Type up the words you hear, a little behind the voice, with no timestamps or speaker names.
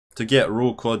to get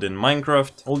raw cod in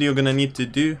Minecraft, all you're gonna need to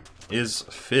do is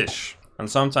fish. And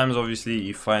sometimes obviously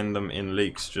you find them in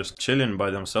lakes just chilling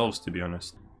by themselves, to be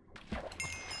honest.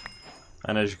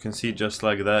 And as you can see, just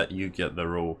like that, you get the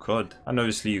raw cod. And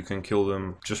obviously you can kill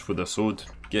them just with a sword,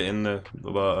 get in there.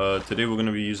 But today we're going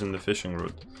to be using the fishing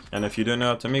rod. And if you don't know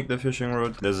how to make the fishing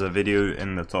rod, there's a video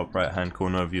in the top right hand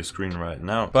corner of your screen right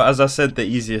now. But as I said, the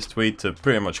easiest way to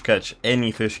pretty much catch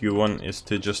any fish you want is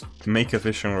to just make a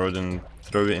fishing rod and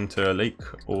throw it into a lake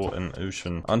or an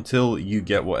ocean until you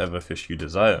get whatever fish you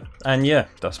desire. And yeah,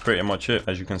 that's pretty much it.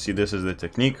 As you can see, this is the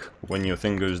technique. When your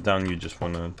thing goes down, you just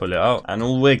want to pull it out. And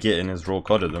all we're getting is raw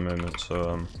cod at the moment.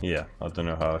 So yeah, I don't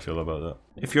know how I feel about that.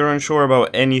 If you're unsure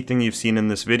about anything you've seen in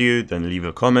this video, then leave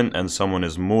a comment and someone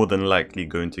is more than likely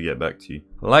going to get back to you.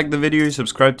 Like the video,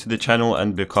 subscribe to the channel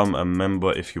and become a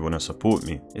member if you want to support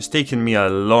me. It's taken me a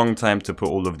long time to put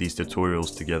all of these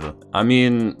tutorials together. I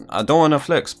mean, I don't want to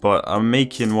flex, but I'm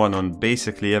making one on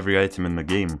basically every item in the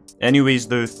game. Anyways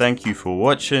though, thank you for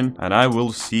watching and I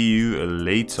will see you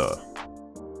later.